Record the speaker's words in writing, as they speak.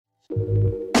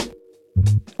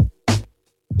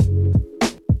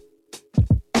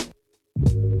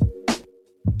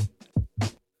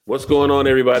What's going on,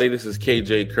 everybody? This is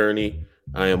KJ Kearney.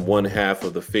 I am one half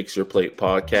of the Fix Your Plate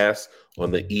podcast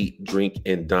on the Eat, Drink,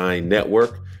 and Dine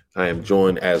network. I am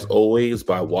joined, as always,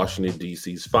 by Washington,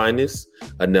 D.C.'s finest,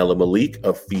 Anela Malik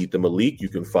of Feed the Malik. You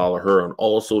can follow her on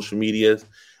all social medias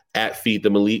at Feed the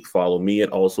Malik. Follow me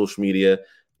at all social media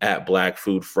at Black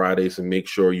Food Fridays, and make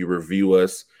sure you review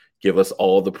us, give us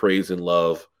all the praise and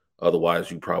love. Otherwise,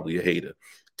 you probably a hater.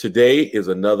 Today is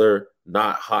another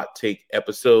Not Hot Take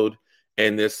episode.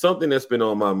 And there's something that's been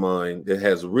on my mind that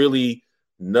has really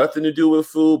nothing to do with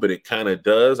food, but it kind of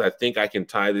does. I think I can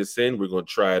tie this in. We're going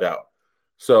to try it out.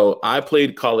 So I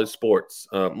played college sports.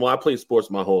 I played sports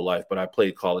my whole life, but I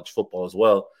played college football as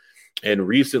well. And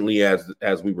recently,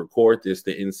 as we record this,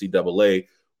 the NCAA,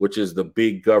 which is the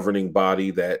big governing body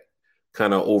that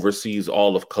kind of oversees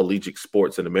all of collegiate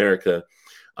sports in America,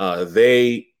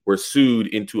 they were sued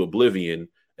into oblivion,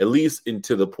 at least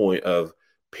into the point of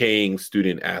paying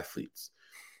student athletes.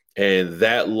 And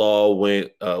that law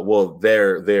went,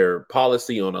 their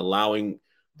policy on allowing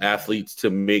athletes to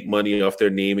make money off their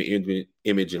name,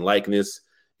 image, and likeness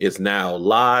is now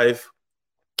live.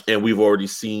 And we've already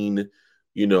seen,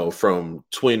 from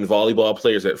twin volleyball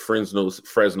players at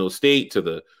Fresno State to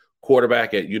the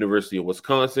quarterback at University of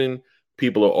Wisconsin,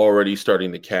 people are already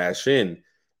starting to cash in.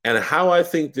 And how I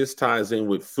think this ties in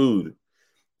with food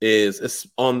is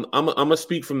I'm gonna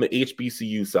speak from the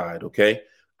HBCU side, okay?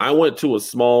 I went to a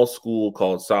small school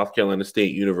called South Carolina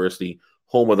State University,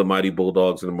 home of the Mighty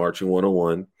Bulldogs and the Marching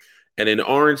 101. And in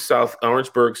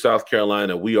Orangeburg, South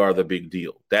Carolina, we are the big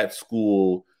deal. That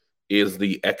school is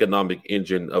the economic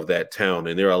engine of that town.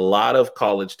 And there are a lot of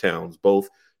college towns, both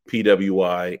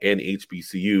PWI and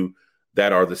HBCU,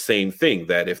 that are the same thing,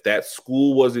 that if that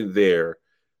school wasn't there,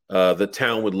 the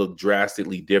town would look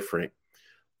drastically different.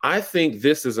 I think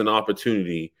this is an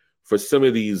opportunity for some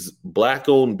of these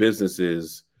Black-owned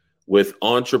businesses with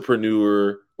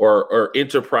entrepreneur or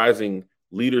enterprising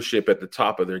leadership at the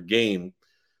top of their game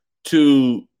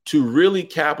to really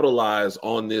capitalize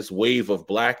on this wave of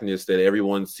Blackness that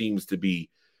everyone seems to be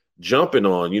jumping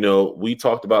on. We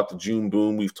talked about the June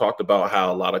boom. We've talked about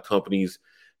how a lot of companies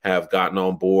have gotten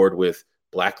on board with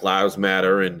Black Lives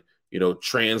Matter and,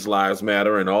 trans lives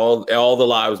matter and all the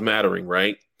lives mattering,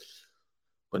 right?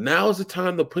 But now is the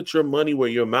time to put your money where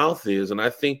your mouth is. And I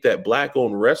think that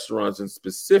Black-owned restaurants in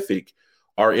specific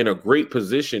are in a great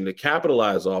position to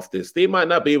capitalize off this. They might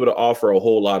not be able to offer a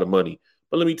whole lot of money,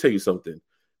 but let me tell you something.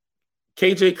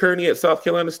 KJ Kearney at South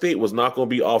Carolina State was not going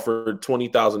to be offered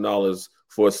 $20,000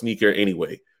 for a sneaker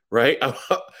anyway, right?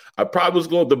 I probably was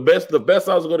going, the best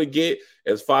I was going to get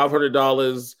is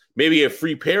 $500, maybe a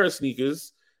free pair of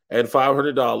sneakers and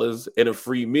 $500 and a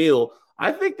free meal.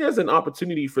 I think there's an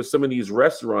opportunity for some of these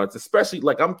restaurants, especially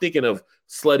like I'm thinking of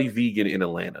Slutty Vegan in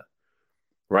Atlanta,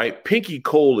 right? Pinky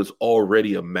Cole is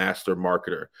already a master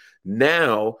marketer.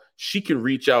 Now she can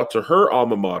reach out to her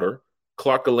alma mater,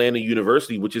 Clark Atlanta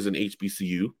University, which is an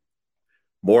HBCU,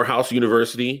 Morehouse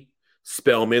University,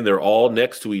 Spelman, they're all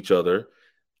next to each other.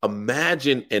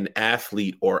 Imagine an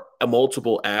athlete or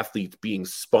multiple athletes being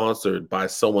sponsored by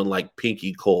someone like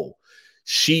Pinky Cole.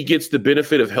 She gets the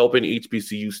benefit of helping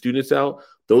HBCU students out,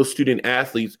 those student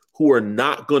athletes who are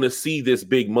not going to see this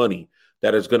big money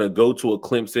that is going to go to a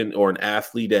Clemson or an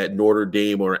athlete at Notre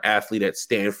Dame or an athlete at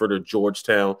Stanford or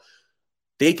Georgetown.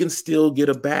 They can still get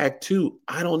a bag too.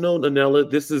 I don't know,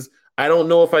 Anela. I don't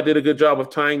know if I did a good job of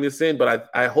tying this in, but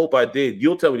I hope I did.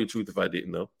 You'll tell me the truth if I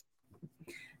didn't, though.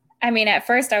 I mean, at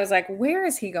first I was like, where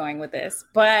is he going with this?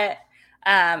 But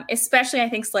especially I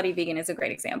think Slutty Vegan is a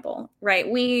great example, right?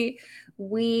 I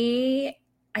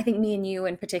think me and you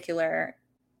in particular,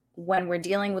 when we're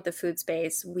dealing with the food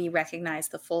space, we recognize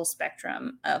the full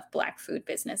spectrum of Black food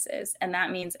businesses. And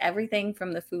that means everything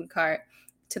from the food cart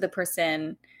to the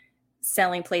person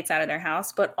selling plates out of their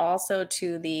house, but also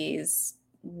to these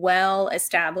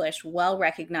well-established,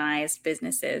 well-recognized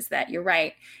businesses that, you're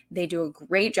right, they do a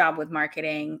great job with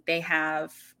marketing. They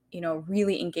have,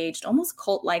 really engaged, almost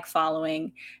cult-like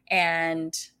following.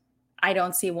 And I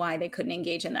don't see why they couldn't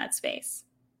engage in that space.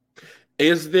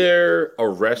 Is there a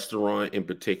restaurant in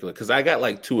particular? Because I got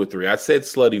like two or three. I said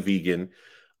Slutty Vegan.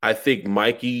 I think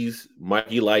Mikey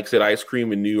Likes It ice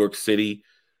cream in New York City.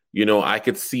 I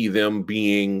could see them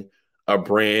being a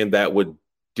brand that would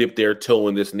dip their toe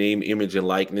in this name, image, and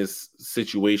likeness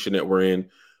situation that we're in.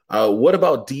 What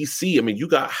about DC? I mean, you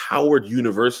got Howard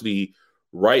University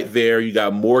right there. You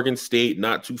got Morgan State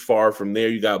not too far from there.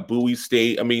 You got Bowie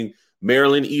State. I mean,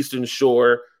 Maryland, Eastern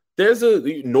Shore. There's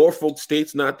a Norfolk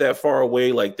State's not that far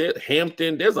away. Like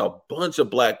Hampton, there's a bunch of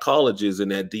black colleges in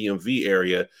that DMV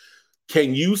area.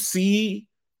 Can you see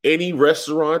any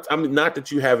restaurants? I mean, not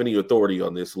that you have any authority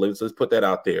on this. Let's put that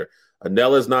out there.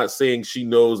 Anella's not saying she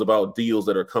knows about deals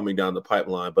that are coming down the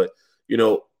pipeline, but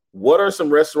what are some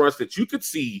restaurants that you could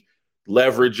see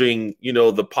leveraging,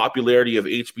 the popularity of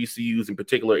HBCUs, in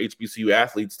particular HBCU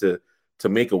athletes, to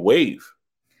make a wave?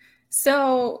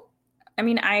 So, I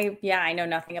mean, I know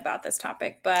nothing about this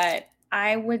topic, but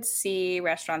I would see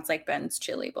restaurants like Ben's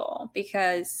Chili Bowl,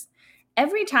 because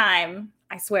every time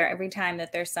that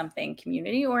there's something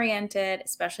community oriented,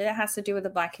 especially that has to do with the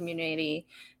Black community,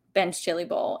 Ben's Chili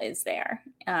Bowl is there.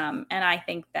 And I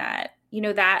think that,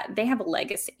 that they have a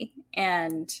legacy,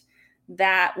 and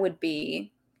that would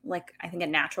be like, I think, a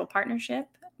natural partnership.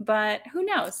 But who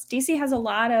knows? DC has a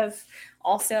lot of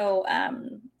also,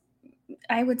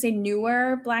 I would say,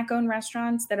 newer Black-owned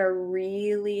restaurants that are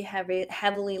really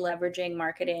heavily leveraging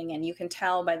marketing. And you can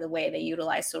tell by the way they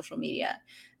utilize social media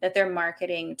that they're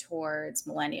marketing towards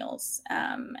millennials.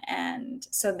 And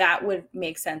so that would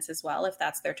make sense as well, if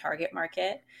that's their target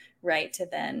market, right? To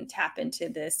then tap into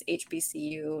this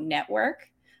HBCU network.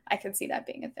 I could see that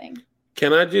being a thing.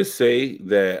 Can I just say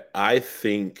that I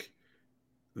think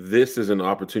this is an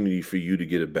opportunity for you to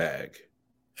get a bag?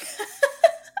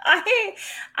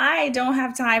 I don't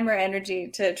have time or energy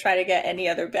to try to get any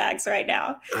other bags right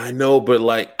now. I know, but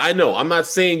I'm not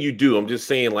saying you do. I'm just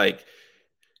saying,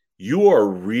 you are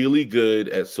really good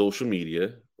at social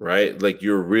media, right? Like,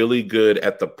 you're really good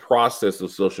at the process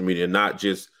of social media, not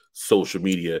just social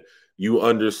media. You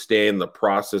understand the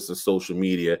process of social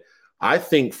media. I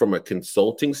think from a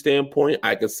consulting standpoint,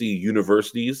 I could see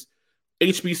universities,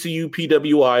 HBCU,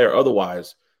 PWI, or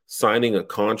otherwise, signing a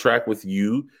contract with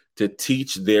you to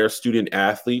teach their student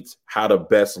athletes how to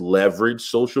best leverage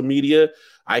social media.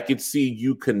 I could see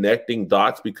you connecting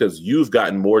dots because you've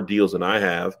gotten more deals than I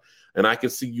have. And I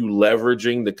could see you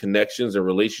leveraging the connections and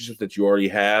relationships that you already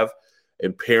have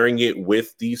and pairing it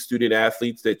with these student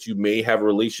athletes that you may have a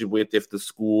relationship with if the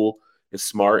school is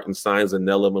smart and signs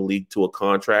Anela Malik to a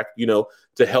contract,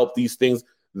 to help these things.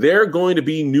 There are going to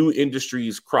be new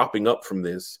industries cropping up from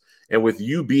this. And with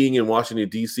you being in Washington,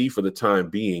 D.C. for the time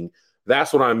being,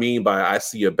 that's what I mean by I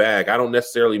see a bag. I don't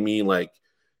necessarily mean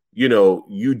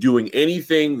you doing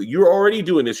anything. You're already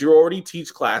doing this. You already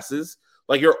teach classes.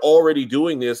 You're already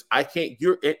doing this.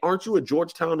 Aren't you a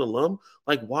Georgetown alum?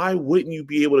 Why wouldn't you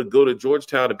be able to go to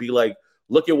Georgetown to be like,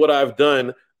 look at what I've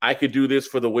done. I could do this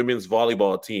for the women's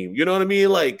volleyball team. You know what I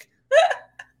mean?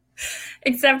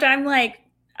 Except I'm like,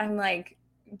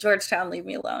 Georgetown, leave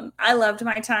me alone. I loved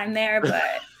my time there, but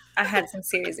I had some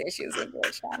serious issues with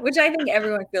Georgetown, which I think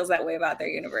everyone feels that way about their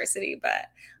university. But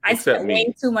I spent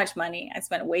way too much money.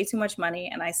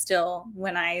 And I still,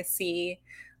 when I see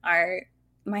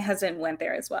my husband went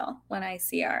there as well. When I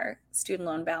see our student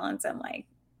loan balance, I'm like,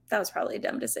 that was probably a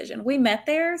dumb decision. We met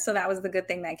there, so that was the good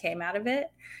thing that came out of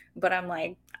it. But I'm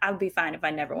like, I'd be fine if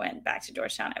I never went back to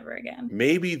Georgetown ever again.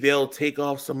 Maybe they'll take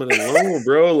off some of the loan,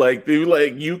 bro.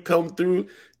 You come through,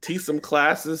 teach some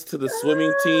classes to the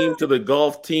swimming team, to the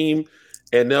golf team,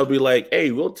 and they'll be like, hey,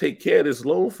 we'll take care of this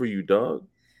loan for you, dog.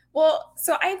 Well,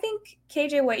 so I think,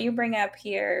 KJ, what you bring up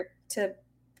here to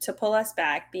pull us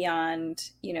back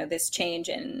beyond, this change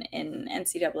in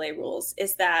NCAA rules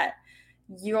is that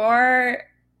you're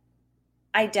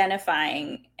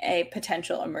identifying a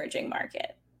potential emerging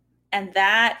market. And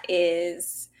that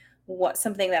is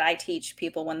something that I teach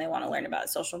people when they want to learn about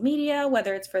social media,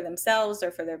 whether it's for themselves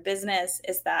or for their business,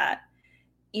 is that,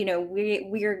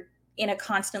 we're in a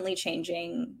constantly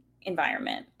changing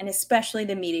environment, and especially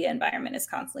the media environment is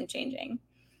constantly changing.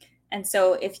 And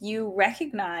so if you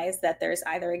recognize that there's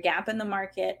either a gap in the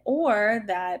market or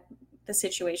that the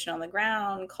situation on the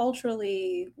ground,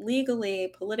 culturally,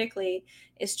 legally, politically,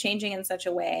 is changing in such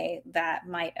a way that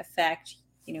might affect,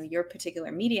 your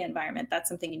particular media environment, that's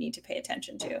something you need to pay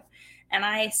attention to. And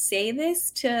I say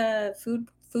this to food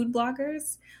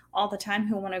bloggers all the time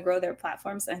who want to grow their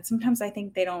platforms. And sometimes I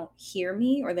think they don't hear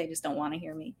me, or they just don't want to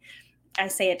hear me. I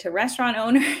say it to restaurant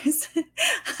owners.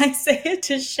 I say it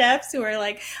to chefs who are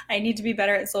like, I need to be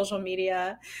better at social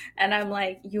media. And I'm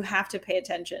like, you have to pay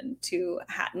attention to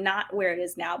not where it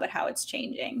is now, but how it's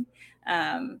changing.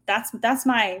 That's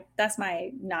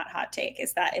my not hot take,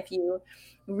 is that if you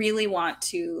really want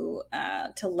to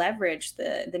leverage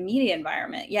the media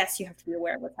environment, yes, you have to be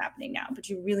aware of what's happening now, but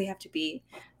you really have to be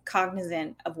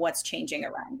cognizant of what's changing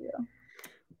around you.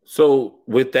 So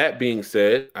with that being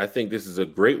said, I think this is a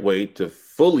great way to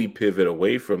fully pivot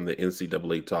away from the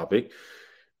NCAA topic.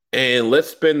 And let's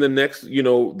spend the next,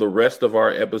 the rest of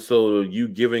our episode of you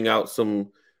giving out some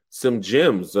some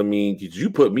gems. I mean, you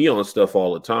put me on stuff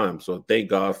all the time. So thank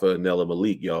God for Nella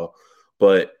Malik, y'all.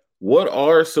 But what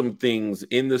are some things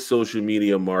in the social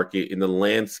media market, in the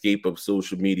landscape of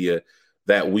social media,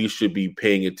 that we should be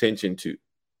paying attention to?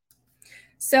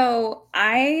 So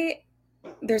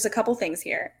there's a couple things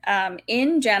here.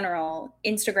 In general,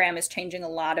 Instagram is changing a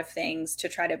lot of things to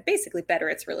try to basically better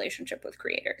its relationship with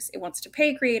creators. It wants to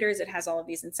pay creators. It has all of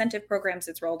these incentive programs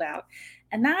it's rolled out.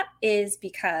 And that is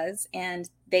because, and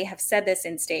they have said this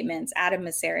in statements, Adam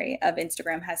Mosseri of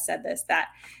Instagram has said this, that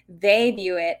they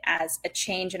view it as a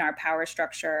change in our power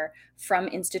structure from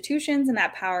institutions, and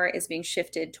that power is being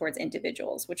shifted towards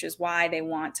individuals, which is why they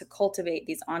want to cultivate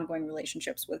these ongoing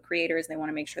relationships with creators. They want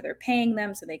to make sure they're paying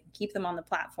them so they can keep them on the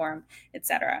platform,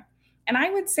 etc. And I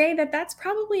would say that that's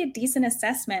probably a decent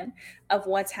assessment of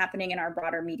what's happening in our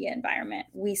broader media environment.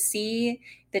 We see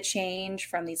the change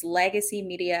from these legacy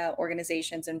media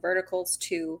organizations and verticals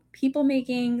to people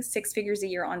making six figures a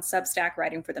year on Substack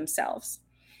writing for themselves,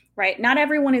 right? Not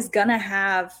everyone is going to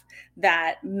have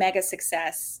that mega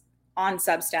success on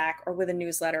Substack or with a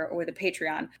newsletter or with a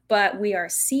Patreon, but we are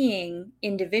seeing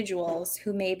individuals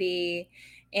who maybe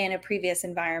in a previous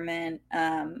environment,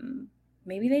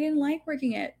 maybe they didn't like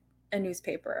working at a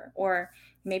newspaper, or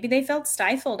maybe they felt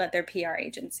stifled at their PR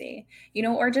agency,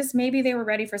 or just maybe they were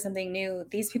ready for something new.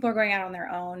 These people are going out on their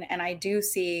own, and I do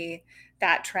see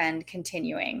that trend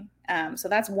continuing. So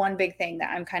that's one big thing that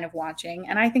I'm kind of watching,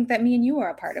 and I think that me and you are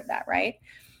a part of that, right?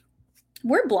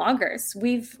 We're bloggers.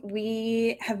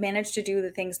 We have managed to do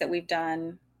the things that we've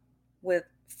done with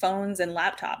phones and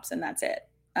laptops, and that's it.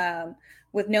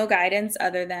 With no guidance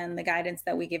other than the guidance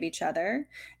that we give each other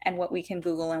and what we can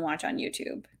Google and watch on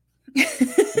YouTube.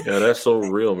 Yeah, that's so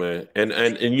real, man. And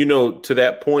to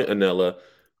that point, Anela,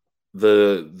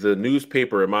 the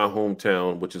newspaper in my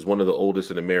hometown, which is one of the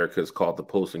oldest in America, is called the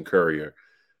Post and Courier.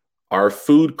 Our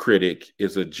food critic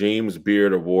is a James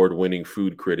Beard Award-winning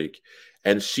food critic,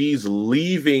 and she's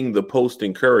leaving the Post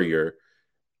and Courier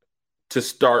to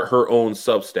start her own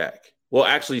Substack. Well,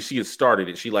 actually, she had started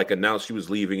it. She announced she was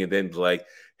leaving, and then was like,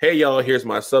 "Hey, y'all, here's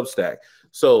my Substack."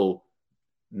 So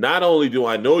not only do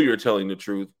I know you're telling the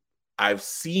truth, I've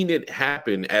seen it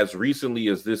happen as recently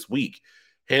as this week.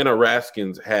 Hannah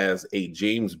Raskins has a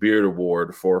James Beard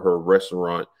Award for her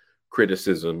restaurant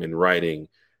criticism and writing.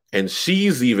 And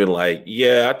she's even like,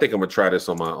 yeah, I think I'm going to try this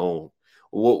on my own.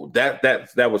 Well, that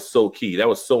was so key. That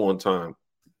was so on time.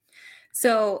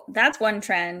 So that's one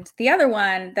trend. The other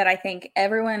one that I think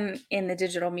everyone in the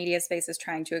digital media space is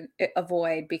trying to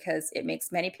avoid because it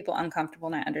makes many people uncomfortable,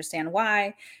 and I understand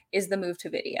why, is the move to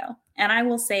video. And I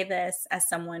will say this as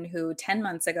someone who 10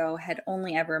 months ago had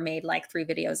only ever made 3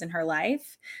 videos in her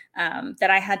life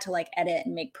that I had to edit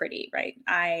and make pretty, right?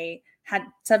 I had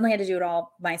suddenly had to do it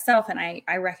all myself, and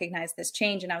I recognized this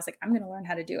change, and I was like, I'm going to learn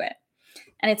how to do it.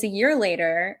 And it's a year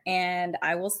later, and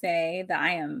I will say that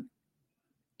I am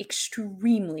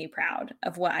extremely proud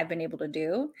of what I've been able to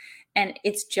do. And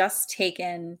it's just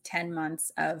taken 10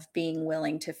 months of being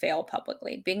willing to fail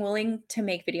publicly, being willing to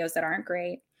make videos that aren't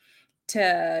great,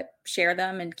 to share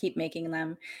them and keep making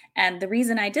them. And the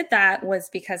reason I did that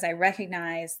was because I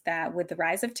recognized that with the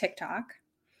rise of TikTok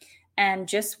and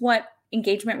just what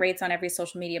engagement rates on every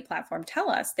social media platform tell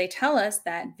us, they tell us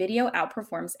that video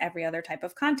outperforms every other type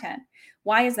of content.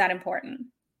 Why is that important?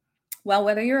 Well,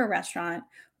 whether you're a restaurant,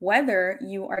 whether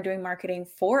you are doing marketing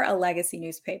for a legacy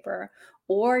newspaper,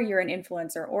 or you're an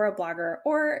influencer or a blogger,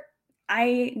 or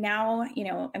I now,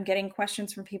 I'm getting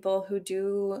questions from people who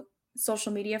do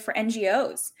social media for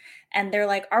NGOs. And they're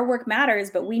like, our work matters,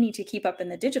 but we need to keep up in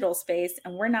the digital space.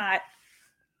 And we're not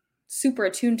super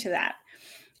attuned to that.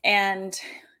 And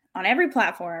on every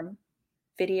platform,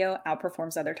 video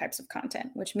outperforms other types of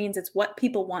content, which means it's what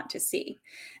people want to see.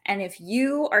 And if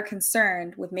you are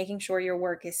concerned with making sure your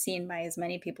work is seen by as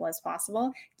many people as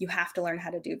possible, you have to learn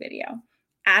how to do video.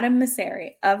 Adam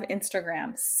Mosseri of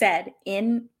Instagram said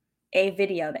in a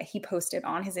video that he posted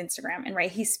on his Instagram, and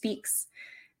he speaks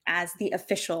as the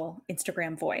official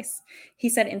Instagram voice. He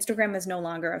said Instagram is no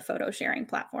longer a photo sharing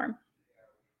platform.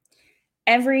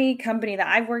 Every company that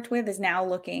I've worked with is now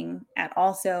looking at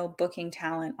also booking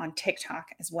talent on TikTok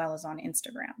as well as on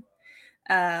Instagram.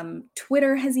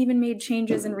 Twitter has even made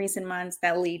changes in recent months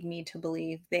that lead me to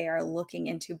believe they are looking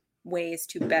into ways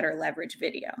to better leverage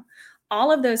video.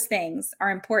 All of those things are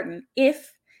important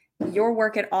if your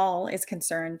work at all is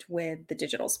concerned with the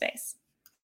digital space.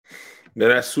 Now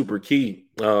that's super key.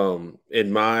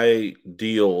 In my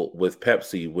deal with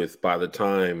Pepsi, by the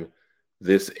time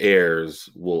this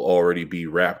airs will already be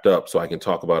wrapped up, so I can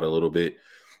talk about it a little bit.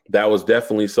 That was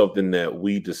definitely something that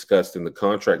we discussed in the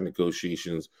contract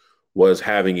negotiations, was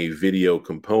having a video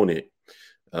component.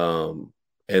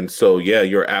 And so, yeah,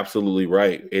 you're absolutely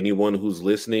right. Anyone who's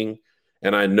listening,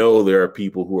 and I know there are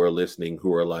people who are listening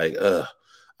who are like, ugh,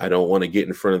 I don't want to get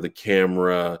in front of the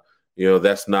camera.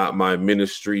 That's not my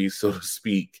ministry, so to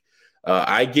speak.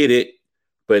 I get it,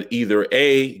 but either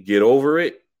A, get over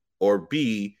it, or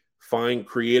B, find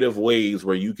creative ways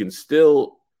where you can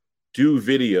still do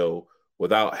video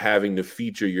without having to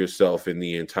feature yourself in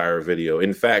the entire video.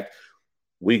 In fact,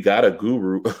 we got a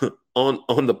guru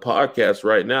on the podcast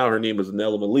right now. Her name is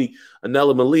Anela Malik.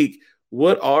 Anela Malik,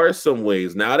 what are some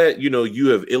ways, now that you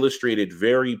have illustrated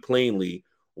very plainly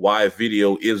why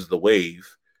video is the wave,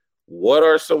 what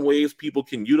are some ways people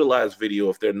can utilize video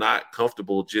if they're not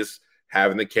comfortable just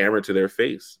having the camera to their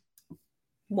face?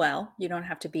 Well, you don't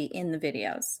have to be in the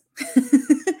videos.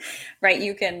 Right?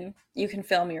 You can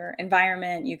film your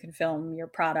environment, you can film your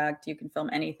product, you can film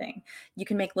anything. You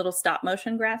can make little stop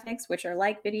motion graphics, which are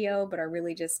like video, but are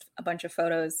really just a bunch of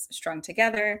photos strung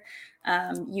together.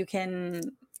 You can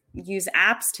use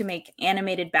apps to make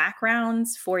animated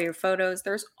backgrounds for your photos.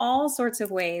 There's all sorts of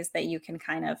ways that you can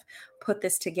kind of put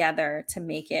this together to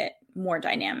make it more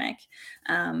dynamic.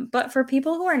 But for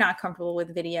people who are not comfortable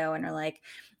with video and are like,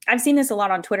 I've seen this a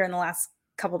lot on Twitter in the last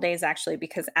couple days, actually,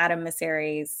 because Adam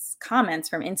Mosseri's comments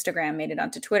from Instagram made it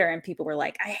onto Twitter, and people were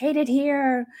like, I hate it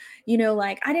here.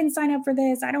 Like, I didn't sign up for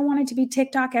this. I don't want it to be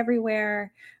TikTok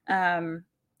everywhere.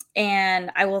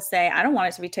 And I will say, I don't want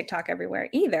it to be TikTok everywhere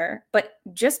either. But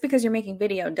just because you're making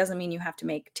video doesn't mean you have to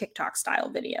make TikTok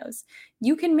style videos.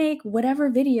 You can make whatever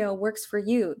video works for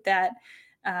you that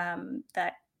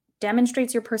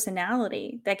demonstrates your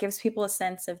personality, that gives people a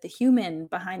sense of the human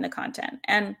behind the content.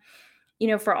 And,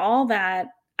 for all that,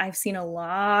 I've seen a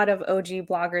lot of OG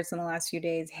bloggers in the last few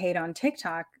days hate on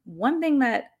TikTok. One thing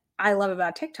that I love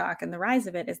about TikTok and the rise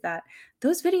of it is that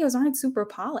those videos aren't super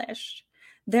polished.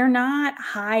 They're not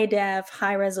high def,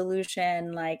 high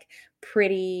resolution, like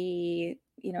pretty,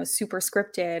 super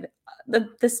scripted.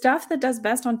 The stuff that does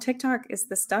best on TikTok is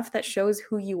the stuff that shows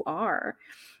who you are.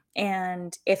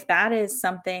 And if that is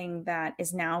something that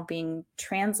is now being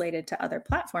translated to other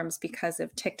platforms because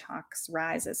of TikTok's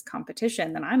rise as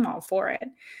competition, then I'm all for it.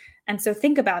 And so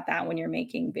think about that when you're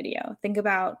making video. Think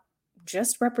about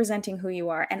just representing who you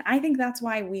are. And I think that's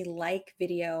why we like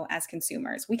video as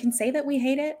consumers. We can say that we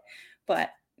hate it,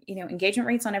 but engagement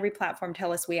rates on every platform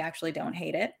tell us we actually don't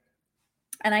hate it.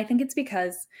 And I think it's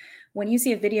because when you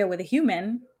see a video with a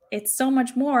human, it's so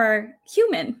much more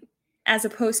human as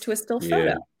opposed to a still photo.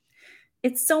 Yeah.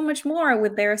 It's so much more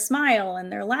with their smile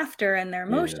and their laughter and their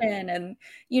emotion. Yeah. And,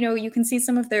 you can see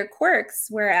some of their quirks,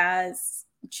 whereas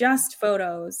just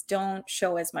photos don't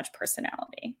show as much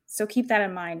personality. So keep that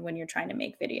in mind when you're trying to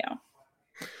make video.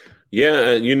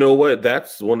 Yeah, and you know what?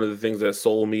 That's one of the things that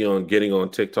sold me on getting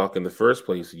on TikTok in the first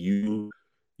place. You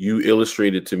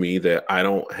illustrated to me that I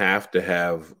don't have to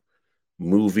have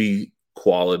movie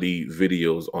quality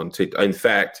videos on TikTok. In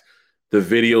fact, the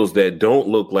videos that don't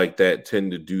look like that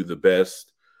tend to do the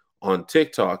best on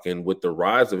TikTok. And with the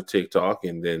rise of TikTok,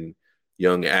 and then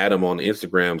young Adam on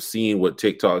Instagram seeing what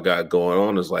TikTok got going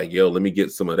on, is like, yo, let me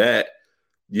get some of that.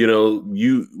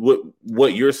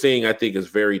 What you're saying, I think, is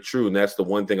very true. And that's the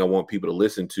one thing I want people to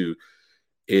listen to,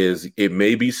 is it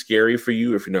may be scary for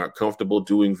you if you're not comfortable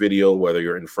doing video, whether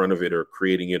you're in front of it or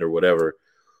creating it or whatever.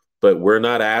 But we're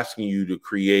not asking you to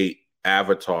create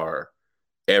avatar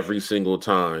every single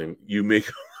time you make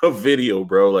a video,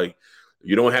 bro. Like,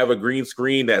 you don't have a green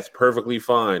screen, that's perfectly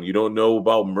fine. You don't know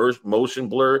about motion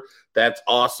blur, that's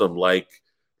awesome. Like,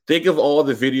 think of all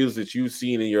the videos that you've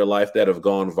seen in your life that have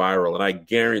gone viral, and I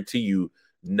guarantee you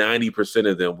 90%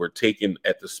 of them were taken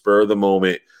at the spur of the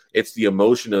moment. It's the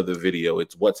emotion of the video.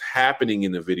 It's what's happening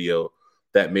in the video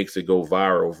that makes it go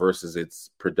viral versus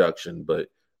its production. But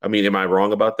I mean, am I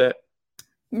wrong about that?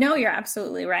 No, you're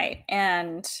absolutely right.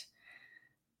 And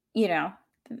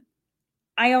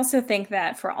I also think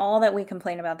that for all that we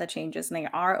complain about the changes, and they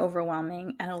are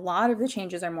overwhelming, and a lot of the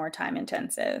changes are more time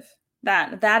intensive,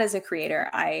 that as a creator,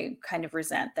 I kind of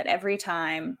resent that every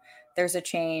time there's a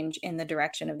change in the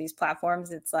direction of these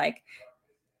platforms, it's like,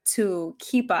 to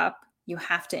keep up, you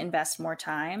have to invest more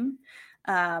time.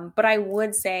 But I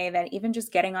would say that even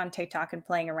just getting on TikTok and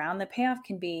playing around, the payoff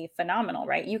can be phenomenal,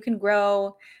 right? You can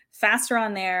grow faster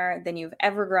on there than you've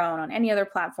ever grown on any other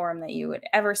platform that you would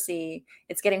ever see.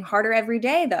 It's getting harder every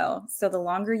day, though. So the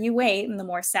longer you wait and the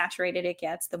more saturated it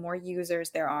gets, the more users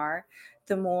there are,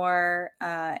 the more,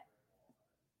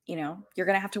 you're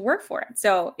going to have to work for it.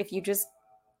 So if you just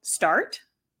start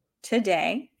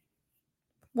today,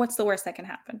 what's the worst that can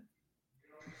happen?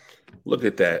 Look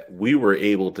at that. We were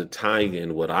able to tie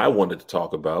in what I wanted to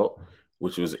talk about,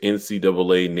 which was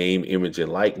NCAA name, image,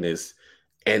 and likeness.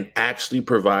 and actually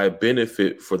provide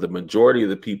benefit for the majority of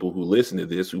the people who listen to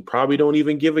this, who probably don't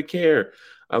even give a care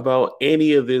about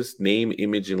any of this name,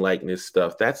 image, and likeness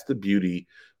stuff. That's the beauty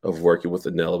of working with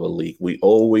Anela Malik. We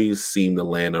always seem to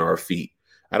land on our feet.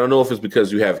 I don't know if it's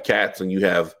because you have cats and you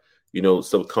have,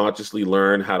 subconsciously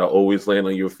learn how to always land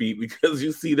on your feet because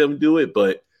you see them do it,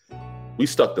 but we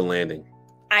stuck the landing.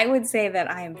 I would say that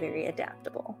I am very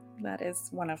adaptable. That is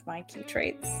one of my key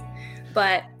traits.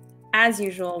 But as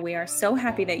usual, we are so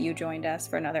happy that you joined us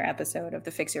for another episode of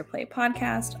the Fix Your Plate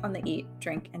podcast on the Eat,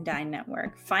 Drink, and Dine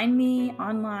Network. Find me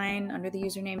online under the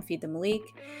username Feed the Malik.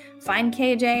 Find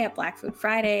KJ at Black Food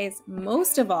Fridays.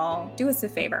 Most of all, do us a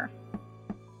favor.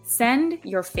 Send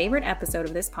your favorite episode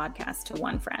of this podcast to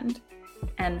one friend.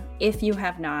 And if you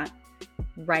have not,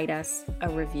 write us a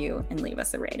review and leave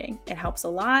us a rating. It helps a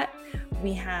lot.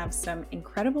 We have some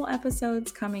incredible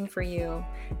episodes coming for you,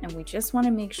 and we just want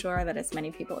to make sure that as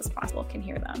many people as possible can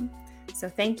hear them. So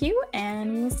thank you,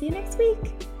 and we'll see you next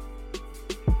week.